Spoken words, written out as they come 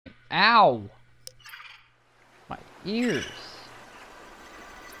Ow! My ears.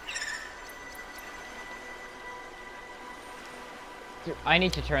 Dude, I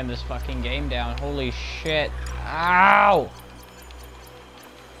need to turn this fucking game down. Holy shit. Ow!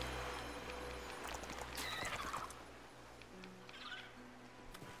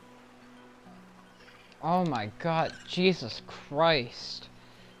 Oh my god, Jesus Christ.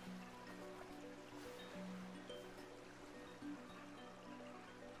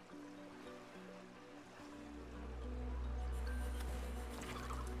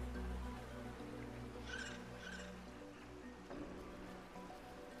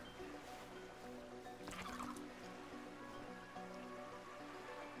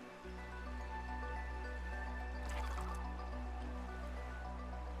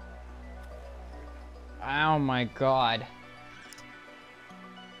 Oh my god.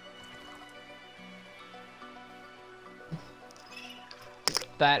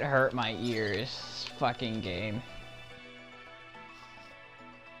 That hurt my ears. This fucking game.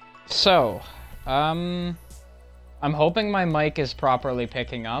 So, I'm hoping my mic is properly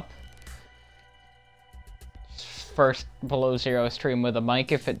picking up. First Below Zero stream with a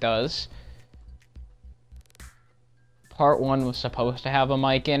mic if it does. Part 1 was supposed to have a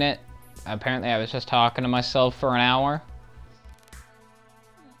mic in it. Apparently I was just talking to myself for an hour.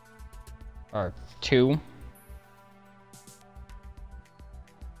 Or 2.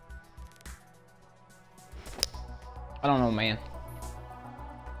 I don't know, man.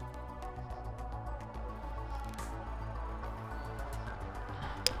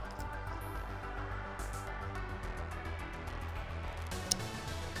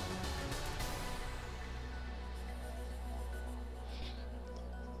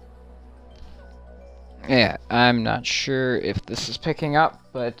 Yeah, I'm not sure if this is picking up,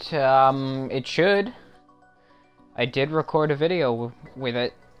 but it should. I did record a video with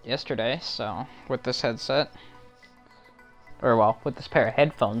it yesterday, so with this headset. Or well, with this pair of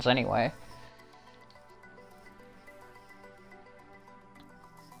headphones anyway.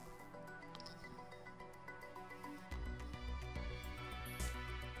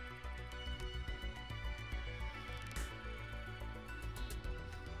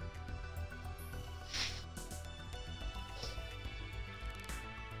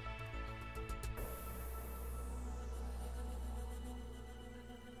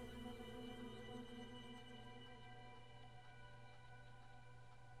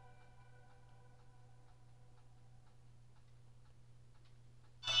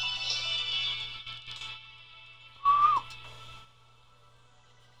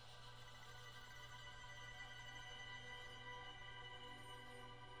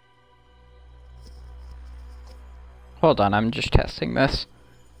 Hold on, I'm just testing this.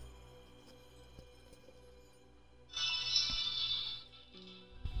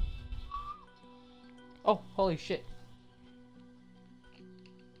 Oh, holy shit.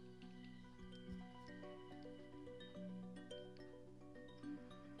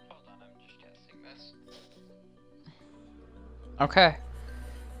 Hold on, I'm just testing this. Okay.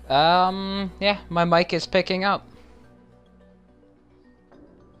 Yeah, my mic is picking up.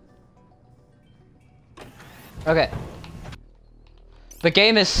 Okay. The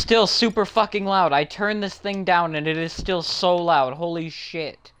game is still super fucking loud. I turned this thing down and it is still so loud. Holy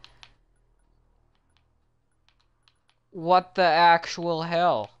shit. What the actual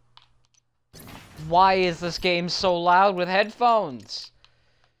hell? Why is this game so loud with headphones?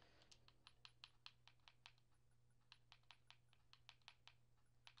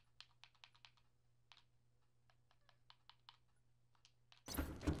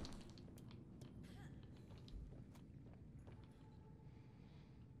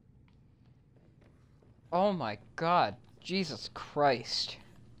 Oh my god. Jesus Christ.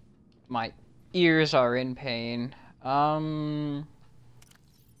 My ears are in pain. What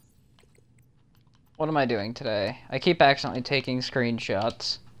am I doing today? I keep accidentally taking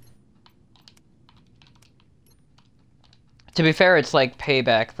screenshots. To be fair, it's like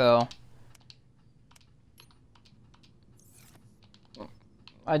payback, though.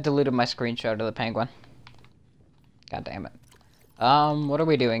 I deleted my screenshot of the penguin. God damn it. What are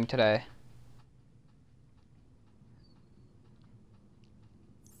we doing today?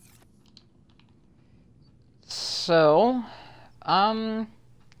 So,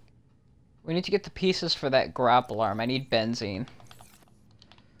 we need to get the pieces for that grapple arm. I need benzene.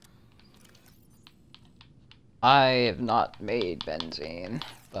 I have not made benzene,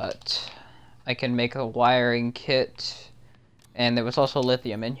 but I can make a wiring kit, and there was also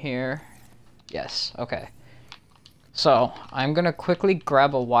lithium in here. Yes, okay. So, I'm gonna quickly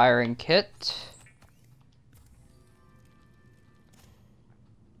grab a wiring kit.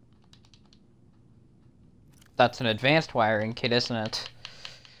 That's an advanced wiring kit, isn't it?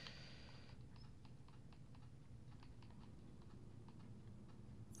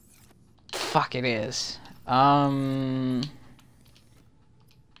 Fuck, it is. That's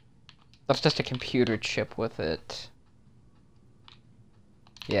just a computer chip with it.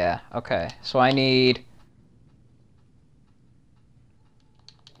 Yeah, okay. So I need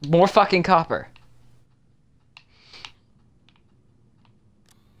more fucking copper.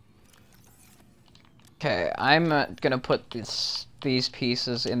 Okay, I'm gonna put these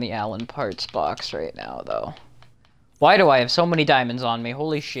pieces in the Allen parts box right now, though. Why do I have so many diamonds on me?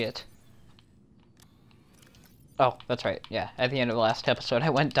 Holy shit. Oh, that's right. Yeah, at the end of the last episode, I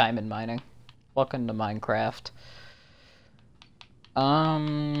went diamond mining. Welcome to Minecraft.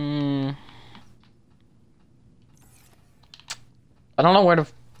 I don't know where to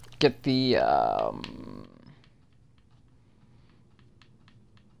get the,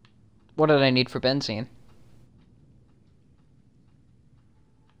 what did I need for benzene?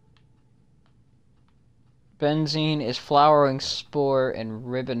 Benzene is flowering spore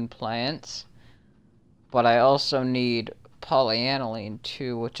and ribbon plants. But I also need polyaniline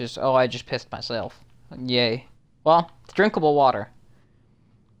too, which is... Oh, I just pissed myself. Yay. Well, it's drinkable water.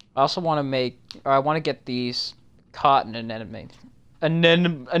 I also want to make... Or I want to get these cotton anemones.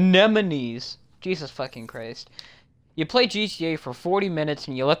 Anemones. Jesus fucking Christ. You play GTA for 40 minutes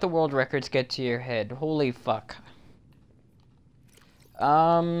and you let the world records get to your head. Holy fuck.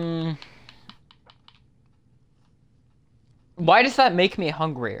 Why does that make me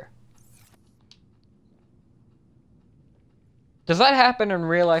hungrier? Does that happen in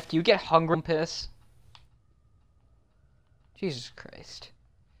real life? Do you get hungry and piss? Jesus Christ.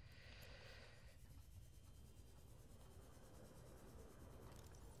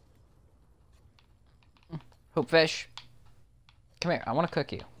 Hope fish. Come here, I want to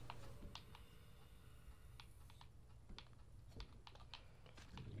cook you.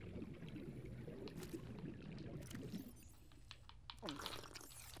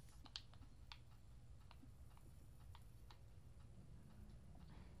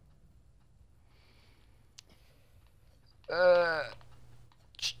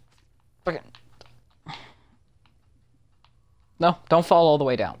 Okay. No, don't fall all the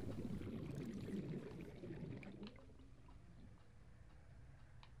way down.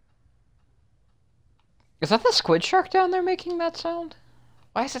 Is that the squid shark down there making that sound?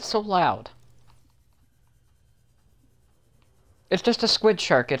 Why is it so loud? It's just a squid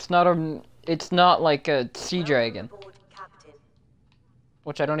shark. It's not a... It's not like a sea dragon.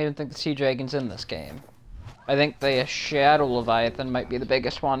 Which I don't even think the sea dragon's in this game. I think the Shadow Leviathan might be the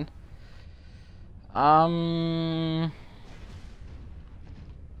biggest one. Trying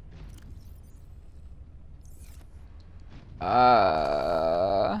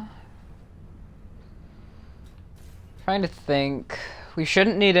to think. We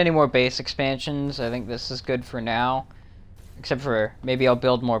shouldn't need any more base expansions. I think this is good for now. Except for maybe I'll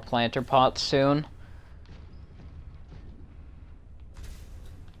build more planter pots soon.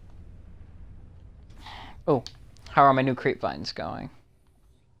 Oh, how are my new creep vines going?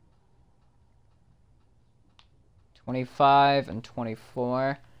 25 and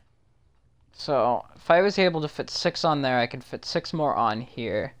 24. So, if I was able to fit 6 on there, I could fit 6 more on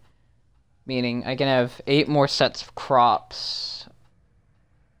here. Meaning, I can have 8 more sets of crops.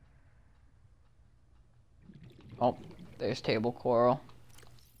 Oh, there's table coral.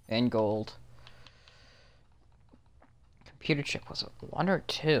 And gold. Computer chip, was it 1 or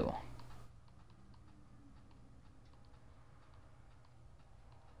 2?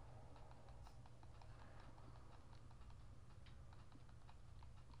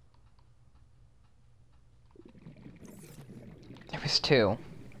 There was 2.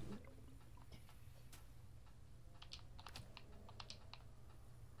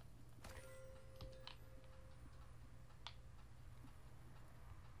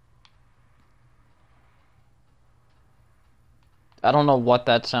 I don't know what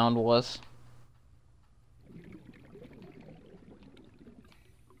that sound was.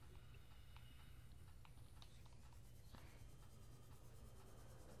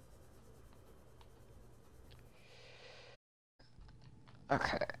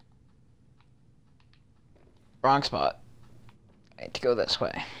 Okay. Wrong spot. I need to go this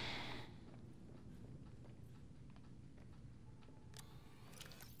way.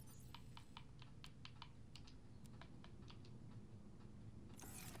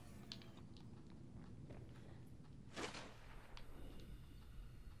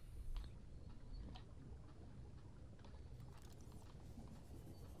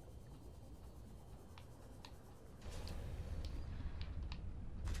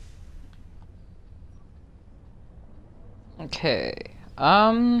 Okay.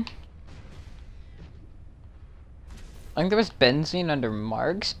 I think there was benzene under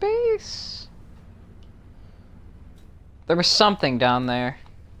Marg space? There was something down there.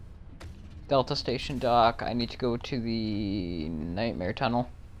 Delta Station Dock. I need to go to the Nightmare Tunnel.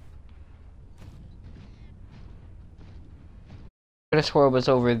 I could have swore it was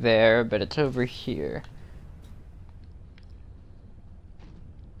over there, but it's over here.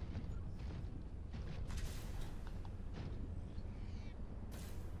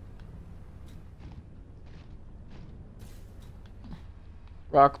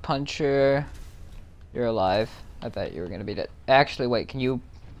 Rock Puncher. You're alive. I thought you were gonna be dead. Actually, wait, can you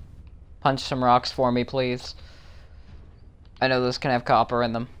punch some rocks for me, please? I know those can have copper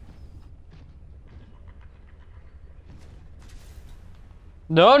in them.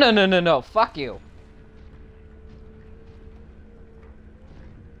 No, no, no, no, no. Fuck you.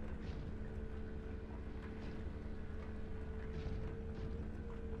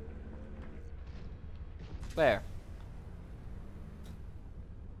 There.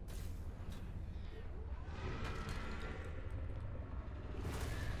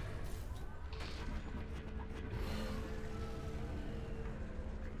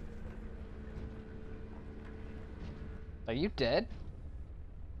 Are you dead?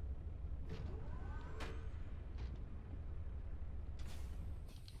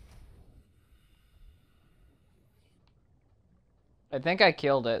 I think I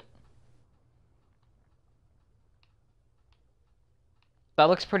killed it. That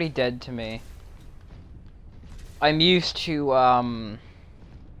looks pretty dead to me. I'm used to,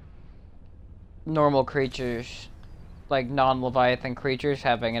 normal creatures, like non-Leviathan creatures,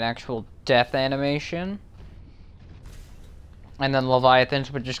 having an actual death animation. And then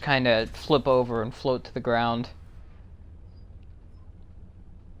Leviathans would just kind of flip over and float to the ground.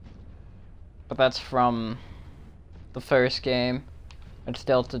 But that's from the first game. It's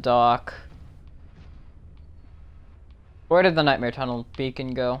Delta Dock. Where did the Nightmare Tunnel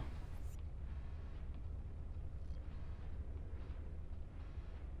beacon go?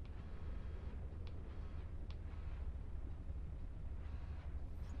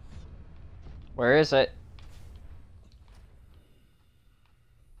 Where is it?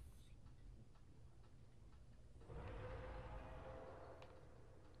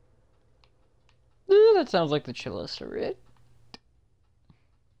 Ooh, that sounds like the Chilicerid.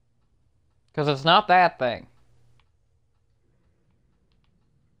 Because it's not that thing.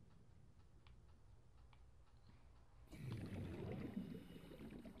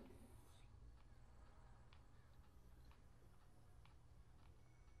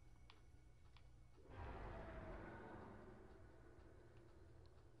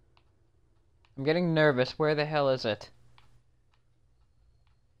 I'm getting nervous. Where the hell is it?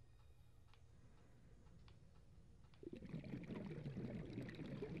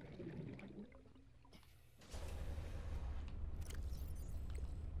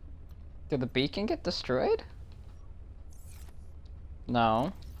 Did the beacon get destroyed?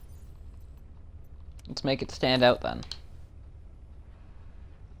 No. Let's make it stand out then.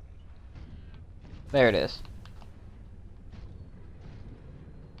 There it is.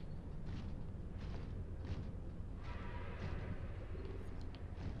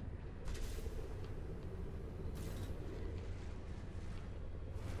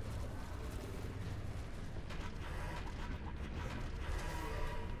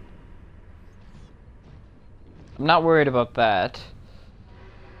 I'm not worried about that.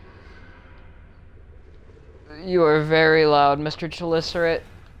 You are very loud, Mr. Chilicerid.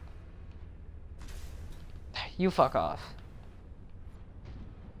 You fuck off.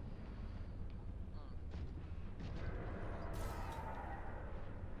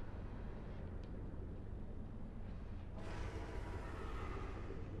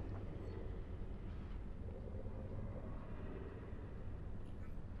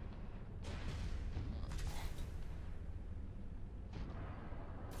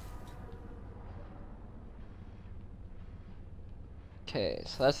 Okay,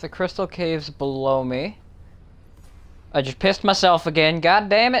 so that's the crystal caves below me. I just pissed myself again, god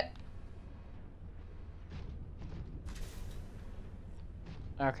damn it!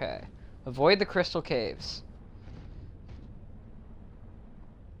 Okay. Avoid the crystal caves.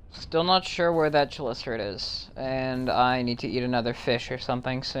 Still not sure where that Chilicerid is. And I need to eat another fish or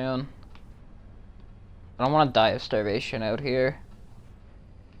something soon. I don't want to die of starvation out here.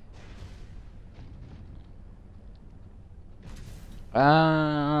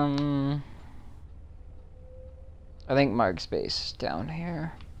 I think Marg space is down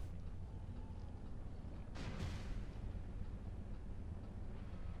here.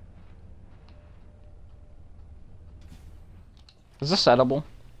 Is this edible?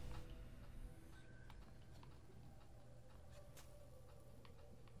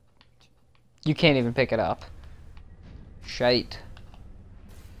 You can't even pick it up. Shite.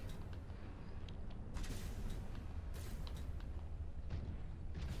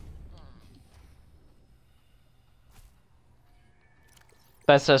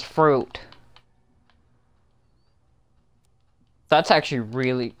 That says fruit. That's actually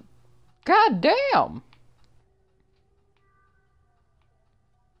really... God damn!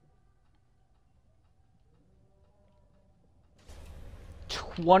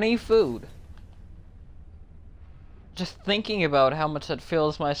 $20 food. Just thinking about how much that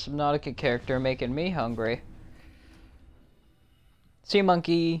fills my Subnautica character, making me hungry. Sea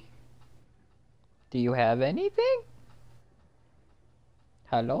monkey. Do you have anything?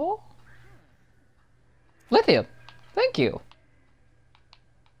 Hello? Lithium. Thank you.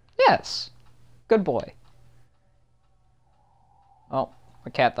 Yes. Good boy. Oh,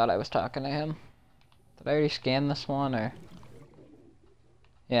 my cat thought I was talking to him. Did I already scan this one, or...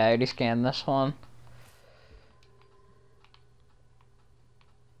 Yeah, I already scanned this one.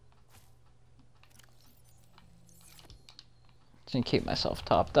 Just gonna keep myself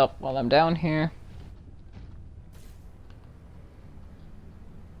topped up while I'm down here.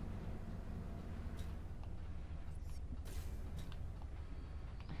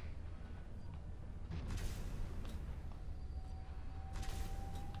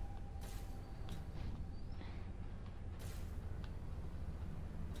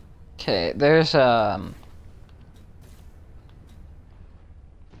 Okay, there's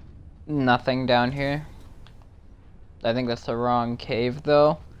nothing down here. I think that's the wrong cave,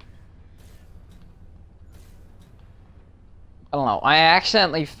 though. I don't know. I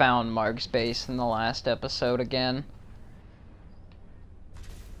accidentally found Mark's base in the last episode again.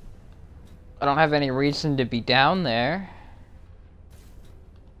 I don't have any reason to be down there.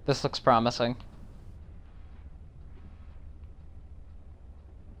 This looks promising.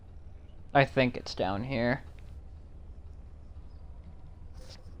 I think it's down here.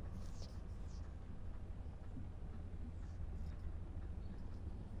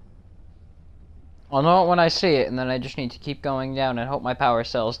 I'll know it when I see it, and then I just need to keep going down and hope my power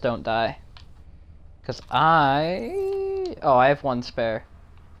cells don't die. Because Oh, I have one spare.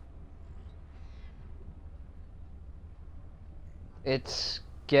 It's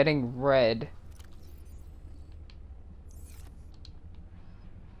getting red.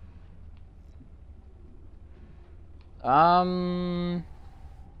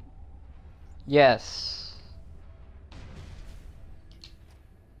 Yes.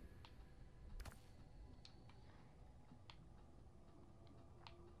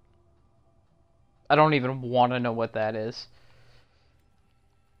 I don't even want to know what that is.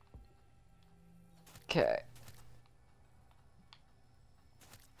 Okay.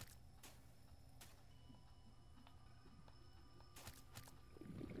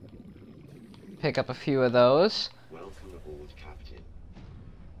 Pick up a few of those. Welcome aboard, Captain.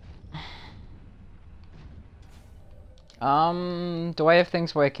 Do I have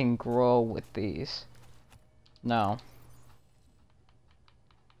things where I can grow with these? No.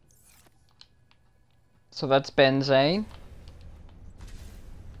 So that's benzane.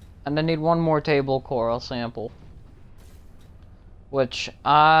 And I need one more table coral sample. Which, is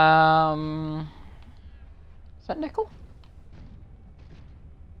that nickel?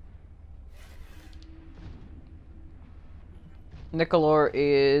 Nickel ore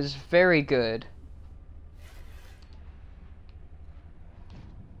is very good.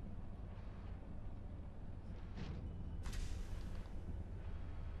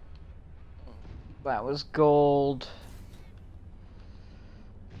 That was gold.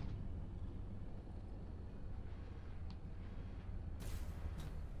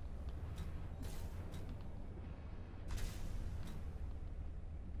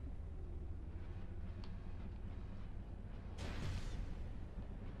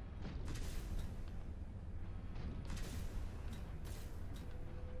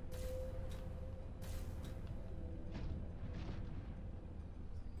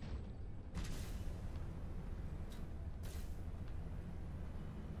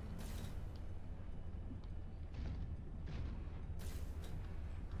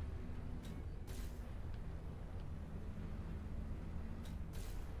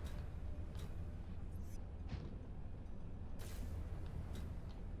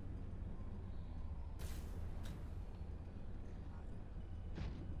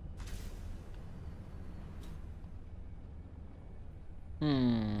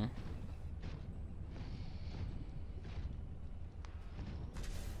 Hmm.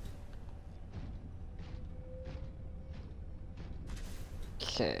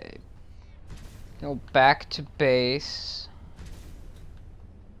 Okay. Go back to base.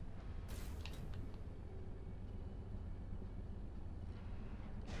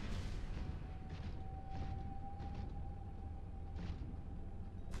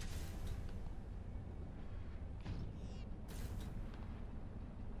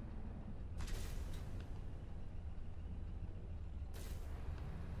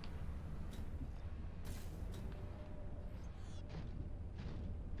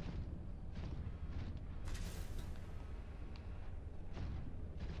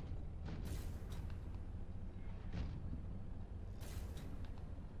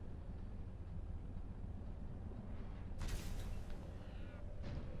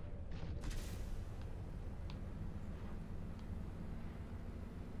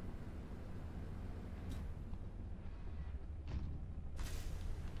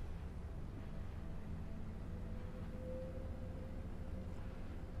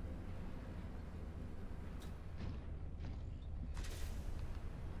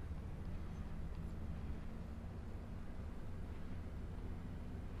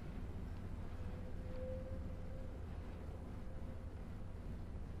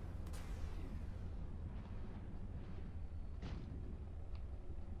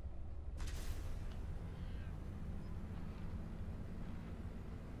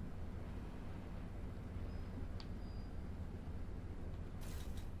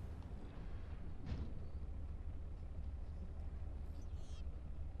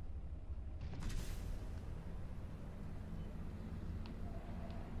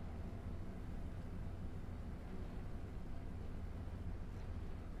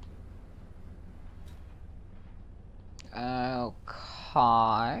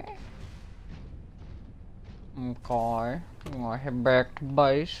 Okay. Okay. I'm gonna head back to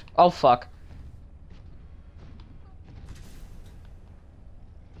base. Oh fuck.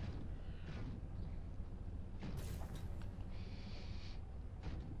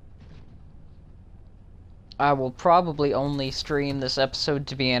 I will probably only stream this episode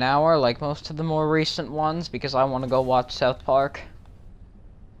to be an hour, like most of the more recent ones, because I want to go watch South Park.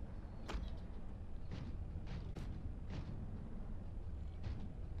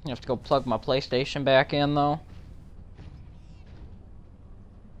 I have to go plug my PlayStation back in, though.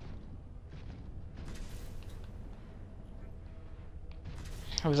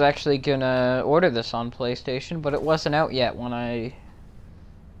 I was actually gonna order this on PlayStation, but it wasn't out yet when I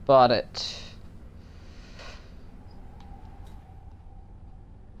bought it.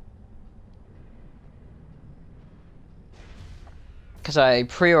 Because I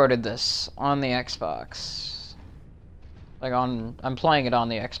pre-ordered this on the Xbox. Like I'm playing it on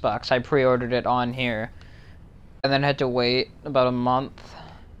the Xbox. I pre-ordered it on here. And then had to wait about a month.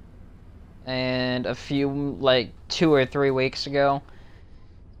 And a few, like 2 or 3 weeks ago,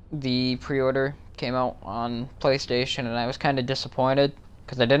 the pre-order came out on PlayStation, and I was kind of disappointed.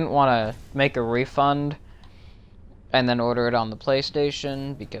 Because I didn't want to make a refund and then order it on the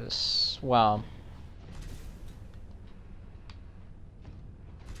PlayStation, because, well,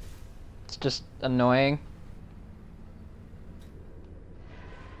 it's just annoying.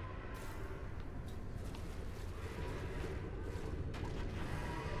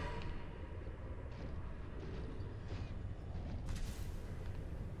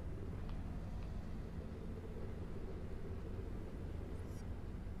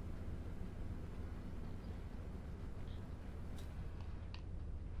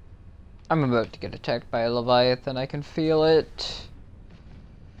 I'm about to get attacked by a Leviathan, I can feel it.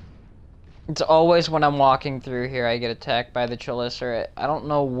 It's always when I'm walking through here I get attacked by the Chalicer. I don't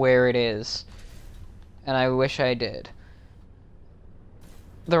know where it is, and I wish I did.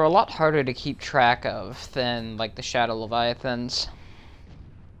 They're a lot harder to keep track of than, like, the Shadow Leviathans.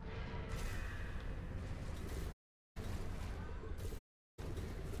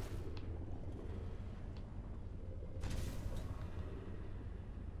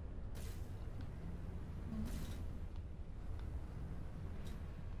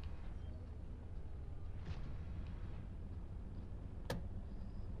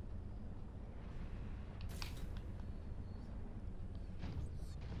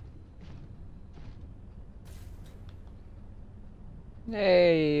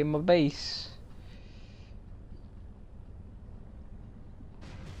 Hey, my base.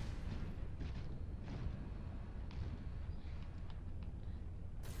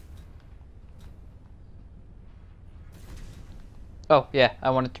 Oh, yeah, I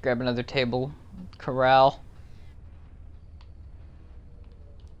wanted to grab another table corral.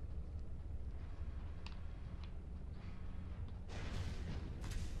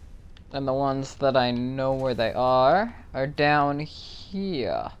 And the ones that I know where they are down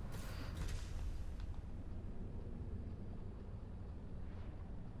here.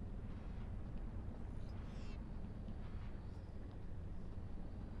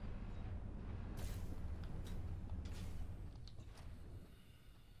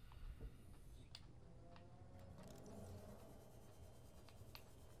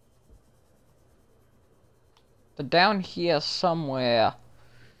 They're down here somewhere.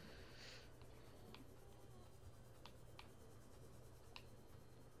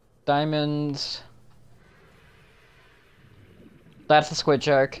 Diamonds. That's the squid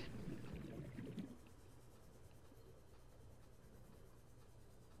shark.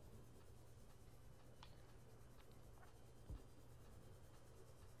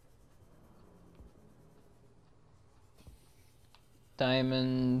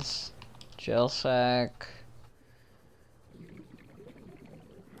 Diamonds. Gel sack.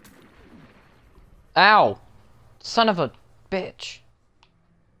 Ow! Son of a bitch.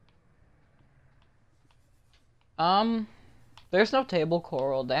 There's no table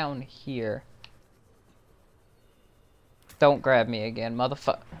coral down here. Don't grab me again,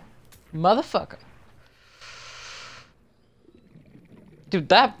 Motherfucker. Dude,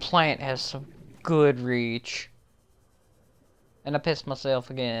 that plant has some good reach. And I pissed myself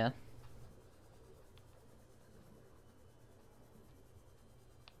again.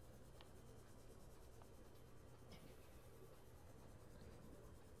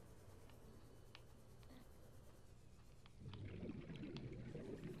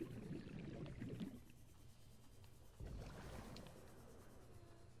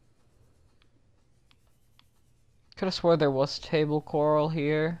 Could have swore there was table coral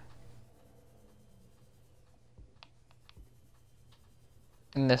here.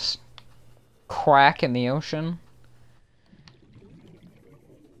 In this crack in the ocean.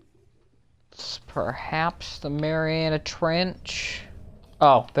 It's perhaps the Mariana Trench.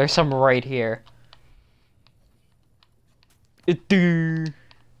 Oh, there's some right here.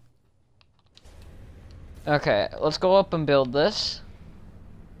 Okay, let's go up and build this.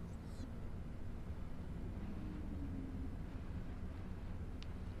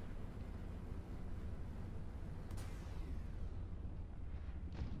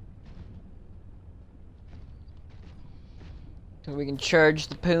 So we can charge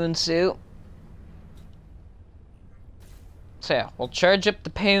the poon suit. So yeah, we'll charge up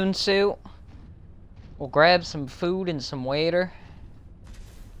the poon suit. We'll grab some food and some water.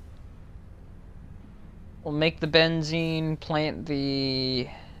 We'll make the benzene, plant the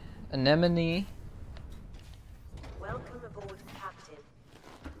anemone. Welcome aboard, Captain.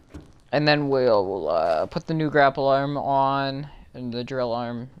 And then we'll put the new grapple arm on, and the drill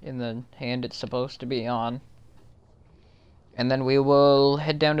arm in the hand it's supposed to be on. And then we will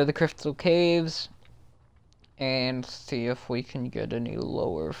head down to the Crystal Caves and see if we can get any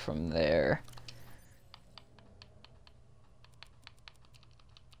lower from there.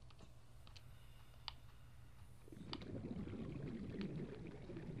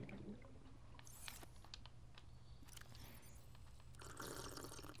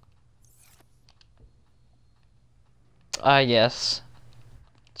 Ah, yes.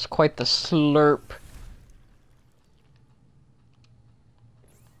 It's quite the slurp.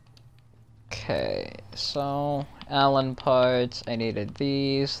 Okay, so Allen parts, I needed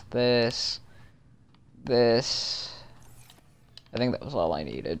these, this. I think that was all I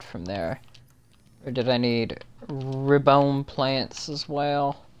needed from there. Or did I need ribbon plants as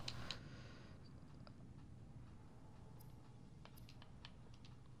well?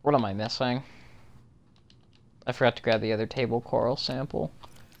 What am I missing? I forgot to grab the other table coral sample.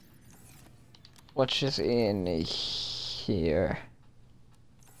 Which is in here.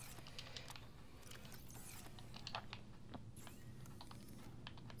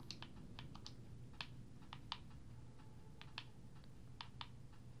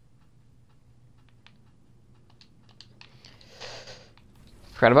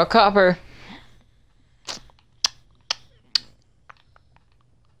 Forgot about copper.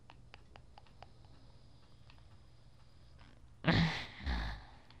 Of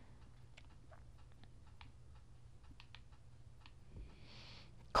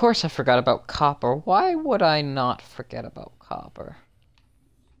course I forgot about copper. Why would I not forget about copper?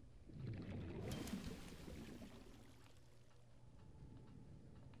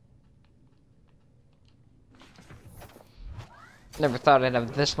 Never thought I'd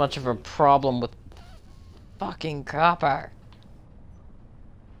have this much of a problem with fucking copper.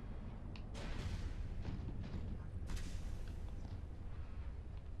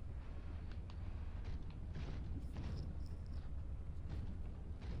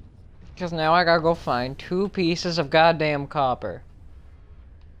 Because now I gotta go find 2 pieces of goddamn copper.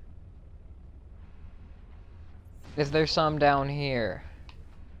 Is there some down here?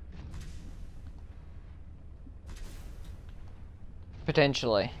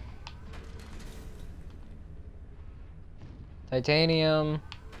 Potentially. Titanium.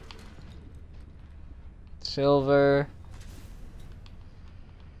 Silver.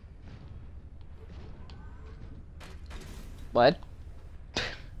 What?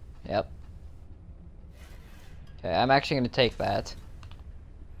 Yep. Okay, I'm actually gonna take that.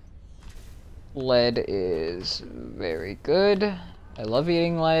 Lead is very good. I love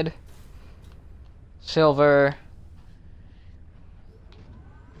eating lead. Silver.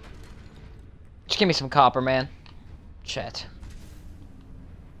 Just give me some copper, man. Shit.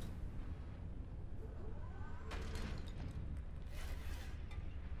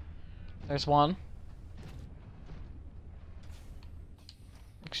 There's one.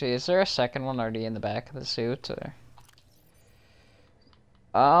 Actually, is there a second one already in the back of the suit? Or...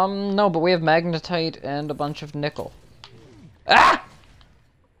 no, but we have magnetite and a bunch of nickel. Ah!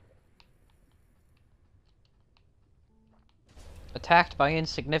 Attacked by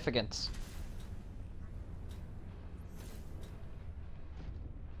insignificance.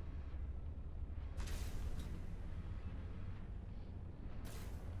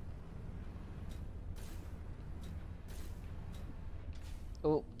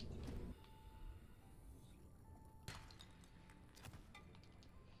 Oh.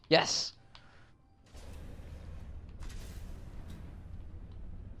 Yes!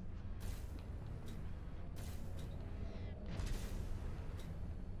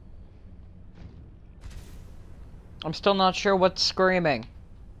 I'm still not sure what's screaming.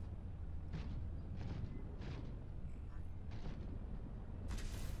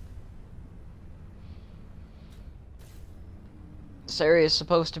 This area is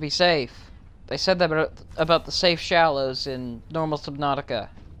supposed to be safe. They said that about the safe shallows in normal Subnautica.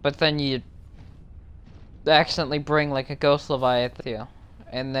 But then you accidentally bring like a ghost Leviathan with you.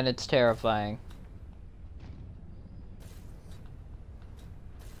 And then it's terrifying.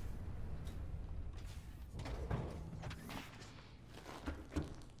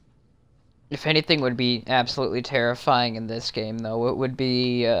 If anything would be absolutely terrifying in this game, though, it would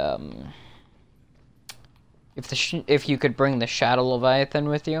be, if you could bring the Shadow Leviathan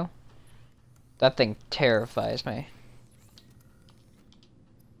with you. That thing terrifies me.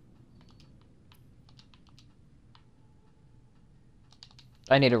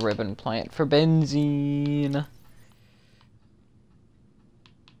 I need a ribbon plant for benzene.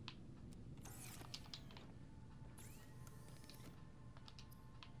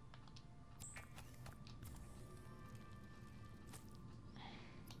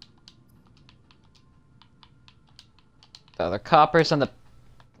 The coppers and the...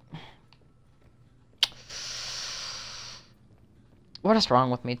 What is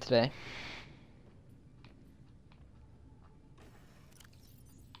wrong with me today?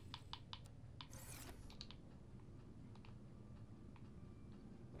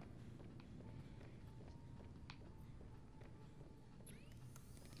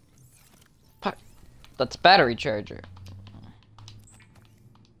 That's battery charger.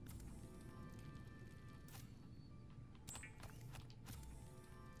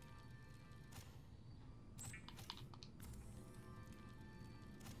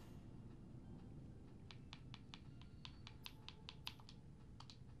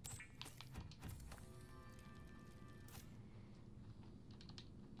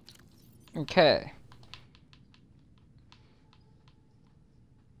 Okay.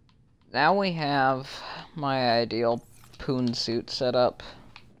 Now we have my ideal poon suit set up.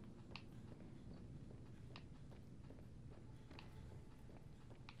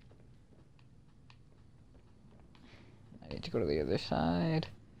 I need to go to the other side.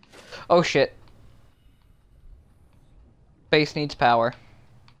 Oh shit. Base needs power.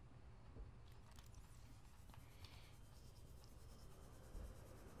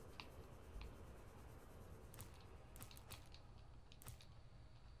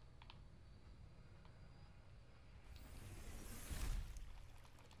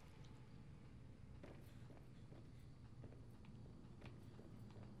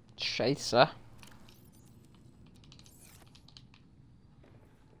 Scheiße.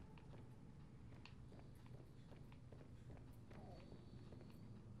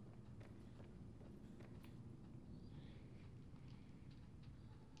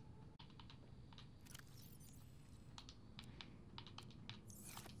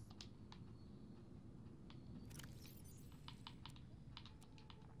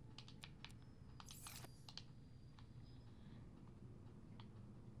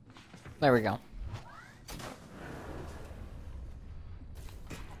 There we go.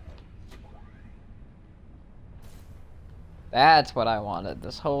 That's what I wanted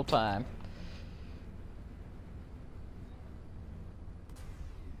this whole time.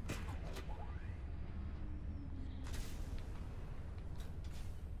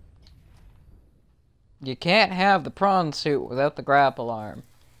 You can't have the prawn suit without the grapple arm.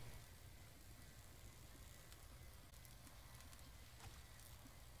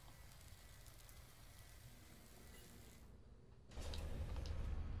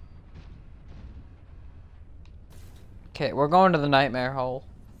 Okay, we're going to the nightmare hole.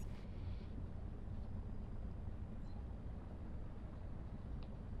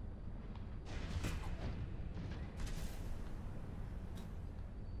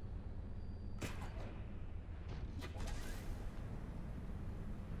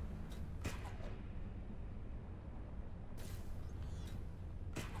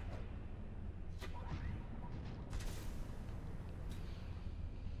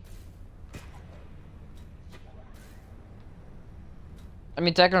 I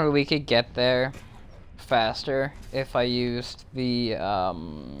mean, technically we could get there faster if I used the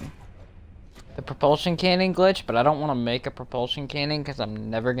propulsion cannon glitch, but I don't want to make a propulsion cannon because I'm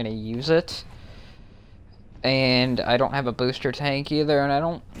never going to use it. And I don't have a booster tank either, and I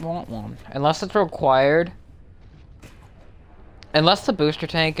don't want one. Unless it's required. Unless the booster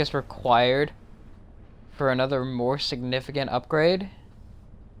tank is required for another more significant upgrade,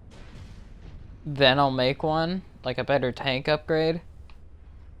 then I'll make one, like a better tank upgrade.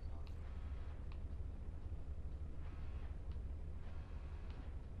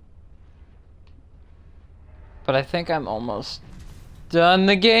 But I think I'm almost done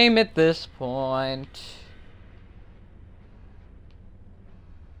the game at this point.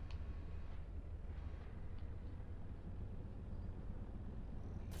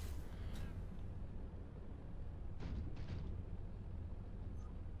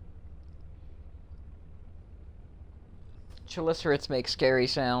 Chelicerates make scary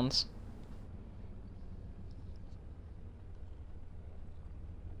sounds.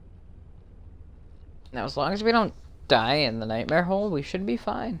 Now, as long as we don't die in the nightmare hole, we should be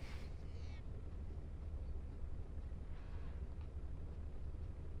fine.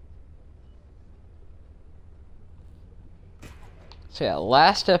 So yeah,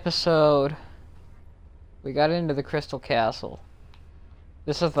 last episode, we got into the Crystal Castle.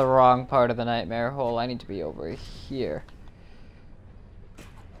 This is the wrong part of the nightmare hole. I need to be over here.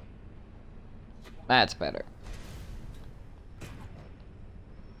 That's better.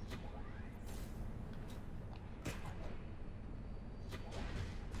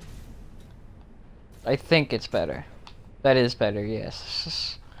 I think it's better. That is better, yes. This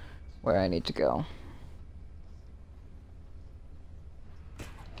is where I need to go.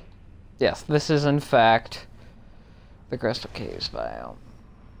 Yes, this is in fact the Crystal Caves biome.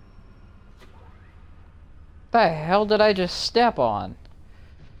 The hell did I just step on?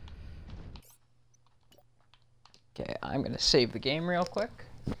 Okay, I'm gonna save the game real quick.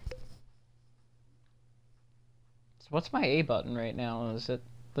 So what's my A button right now? Is it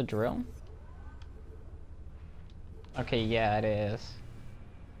the drill? Okay, yeah, it is.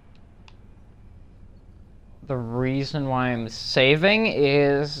 The reason why I'm saving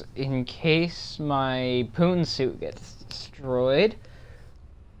is in case my Poon suit gets destroyed.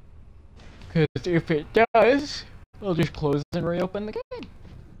 Because if it does, I'll just close and reopen the game.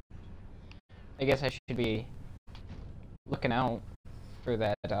 I guess I should be looking out for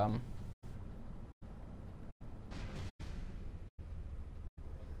that,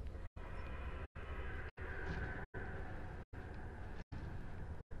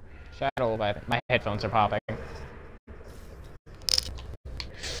 Shadow of it. My headphones are popping.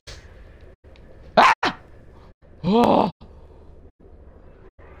 Ah! Oh!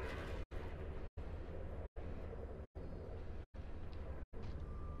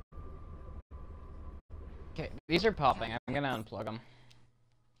 Okay, these are popping. I'm gonna unplug them.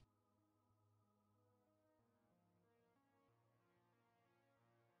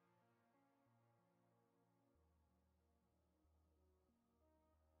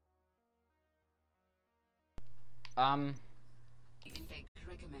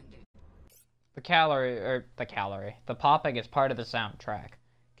 The popping is part of the soundtrack.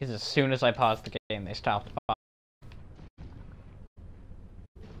 Because as soon as I paused the game, they stopped popping.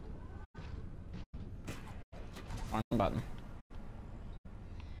 Wrong button.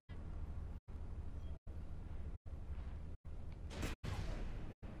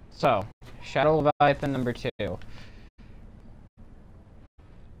 So, Shadow Leviathan number 2.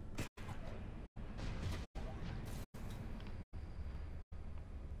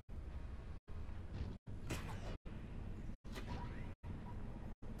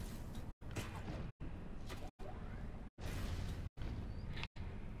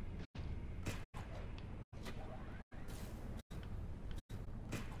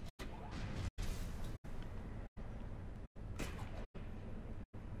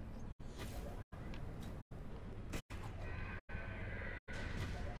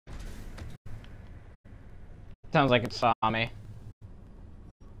 Sounds like it saw me.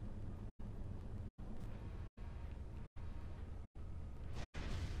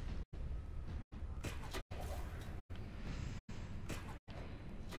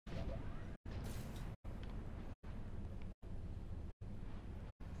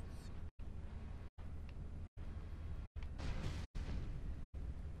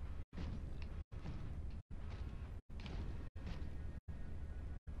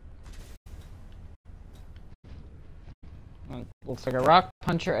 Looks like a rock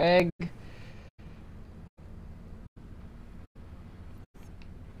puncher egg.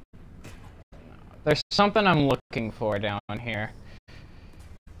 There's something I'm looking for down here.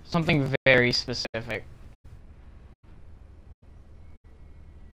 Something very specific.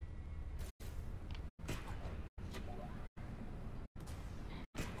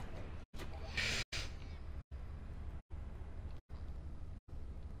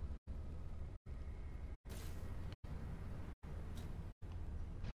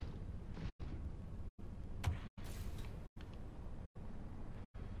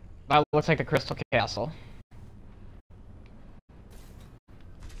 That looks like a crystal castle.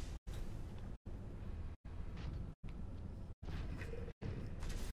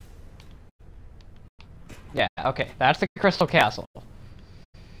 Yeah, okay, that's the crystal castle.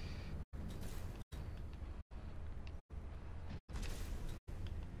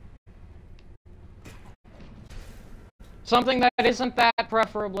 Something that isn't that,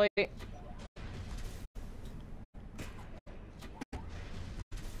 preferably.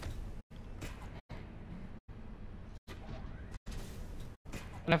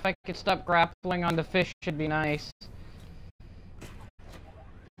 And if I could stop grappling on the fish, it'd be nice.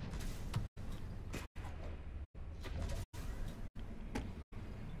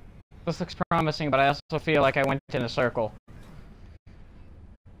 This looks promising, but I also feel like I went in a circle.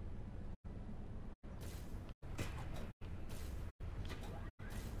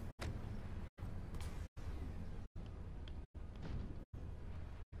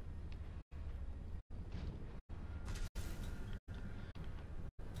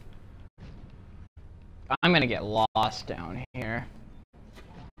 I'm gonna get lost down here.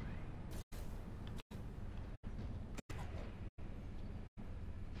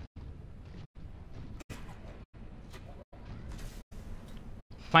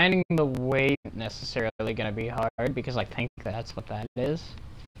 Finding the way isn't necessarily gonna be hard, because I think that's what that is.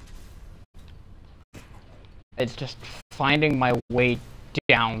 It's just finding my way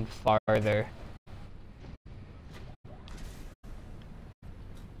down farther.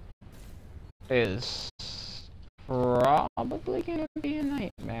 Is probably gonna be a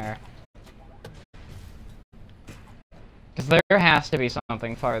nightmare. Because there has to be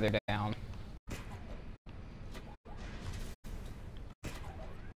something farther down.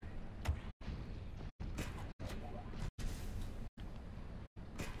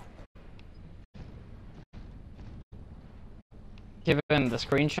 Given the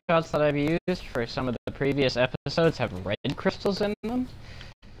screenshots that I've used for some of the previous episodes have red crystals in them.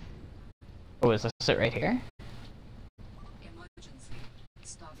 Oh, is this it right here? Emergency.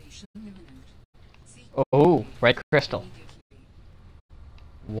 Starvation imminent. Oh, red crystal.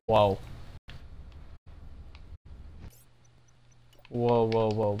 Whoa. Whoa, whoa,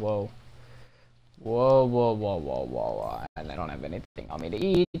 whoa, whoa. Whoa, whoa, whoa, whoa, whoa. And I don't have anything on me to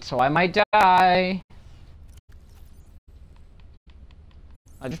eat, so I might die.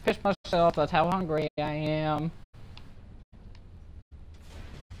 I just pissed myself, that's how hungry I am.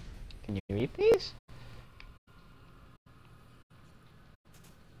 Can you eat these?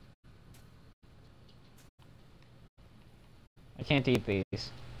 I can't eat these.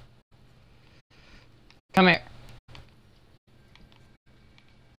 Come here.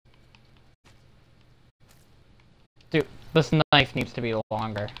 Dude, this knife needs to be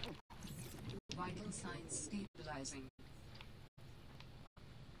longer. Vital signs stabilizing.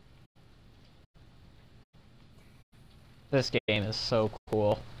 This game is so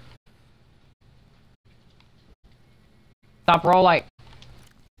cool. Stop rolling!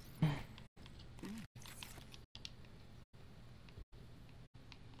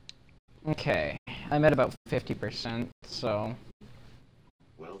 Okay, I'm at about 50%, so...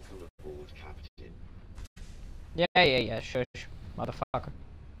 Welcome aboard, Captain. Yeah, shush, motherfucker.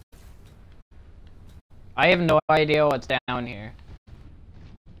 I have no idea what's down here.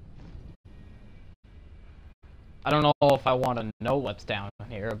 I don't know if I want to know what's down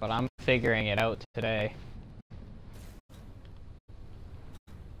here, but I'm figuring it out today.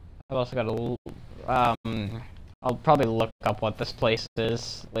 I've also got a I'll probably look up what this place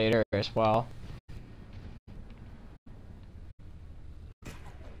is later as well.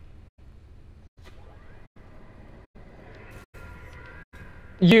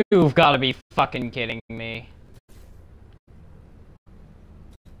 You've got to be fucking kidding me.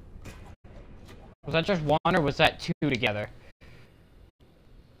 Was that just one, or was that two together?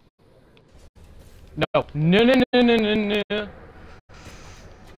 No. No, no, no, no, no, no.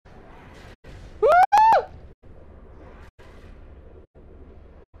 Woo!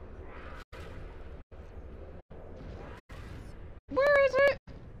 Where is it?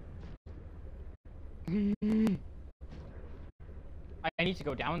 I need to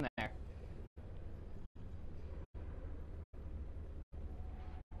go down there.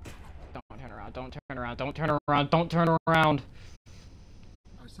 Don't turn around, don't turn around, don't turn around, don't turn around.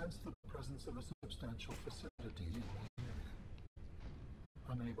 I sense the presence of a substantial facility in the area.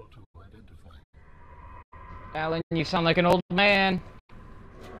 Unable to identify. Alan, you sound like an old man.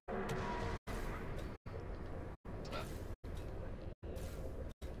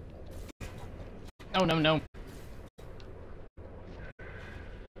 Oh, no, no.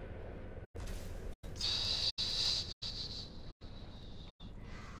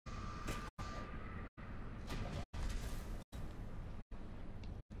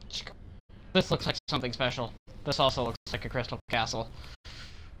 This looks like something special. This also looks like a crystal castle.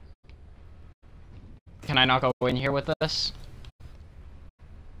 Can I not go in here with this?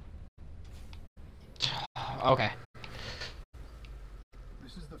 Okay.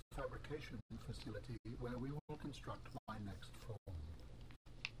 This is the fabrication facility where we will construct my next form.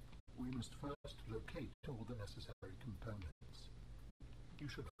 We must first locate all the necessary components. You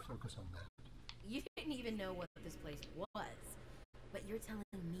should focus on that. You didn't even know what this place was, but you're telling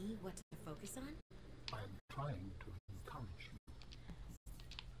me what to focus on? I am trying to encourage you.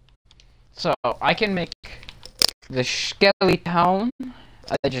 So, I can make the Skelly Town.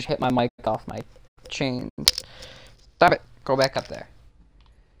 I just hit my mic off my chain. Stop it. Go back up there.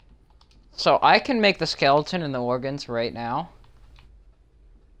 So, I can make the skeleton and the organs right now.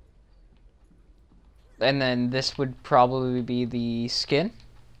 And then this would probably be the skin.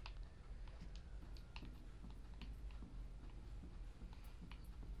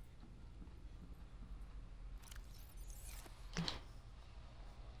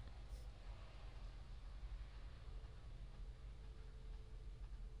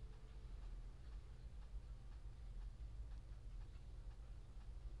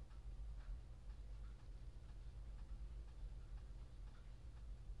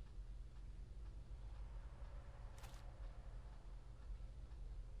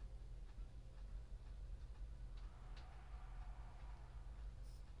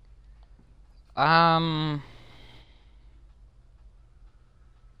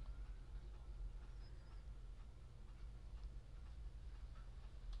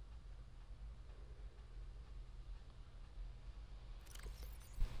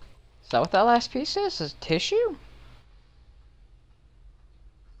 Is that what that last piece is? Is tissue?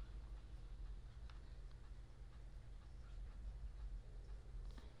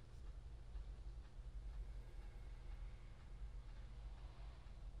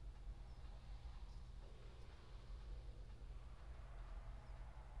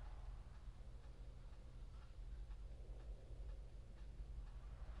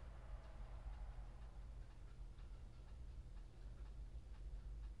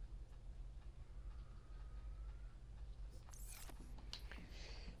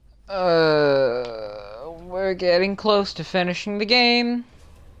 We're getting close to finishing the game.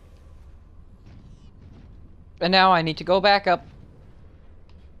 And now I need to go back up.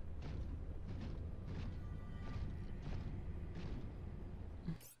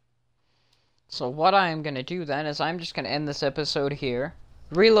 So what I am going to do then is I'm just going to end this episode here.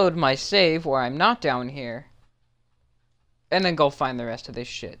 Reload my save where I'm not down here. And then go find the rest of this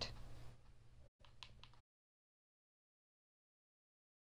shit.